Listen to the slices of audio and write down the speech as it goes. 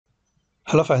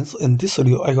Hello friends, in this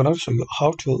video I'm gonna show you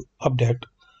how to update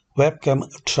webcam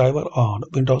driver on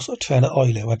Windows 10 or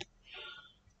 11.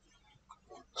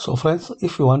 So friends,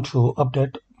 if you want to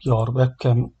update your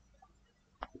webcam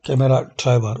camera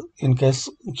driver in case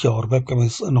your webcam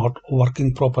is not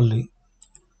working properly,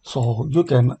 so you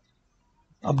can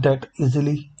update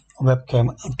easily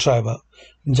webcam driver.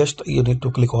 Just you need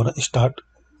to click on start,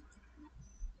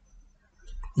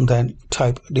 then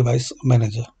type device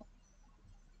manager.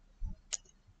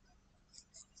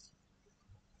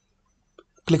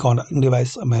 Click on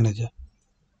device manager.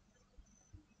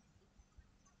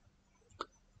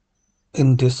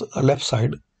 In this left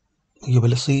side you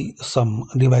will see some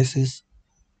devices.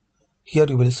 Here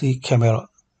you will see camera.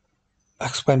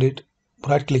 Expand it.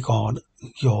 Right click on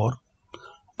your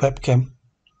webcam.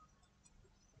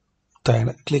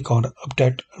 Then click on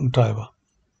update driver.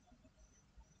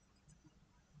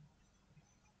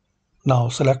 Now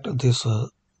select this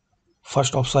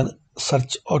first option,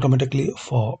 search automatically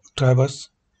for drivers.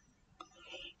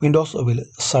 Windows will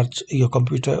search your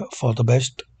computer for the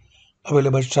best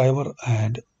available driver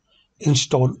and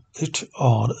install it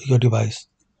on your device.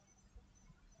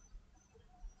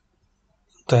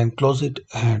 Then close it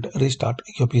and restart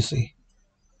your PC.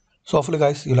 So hopefully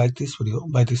guys you like this video.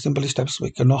 By these simple steps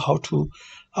we can know how to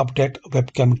update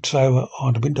webcam driver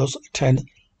on Windows 10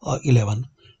 or 11.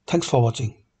 Thanks for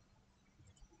watching.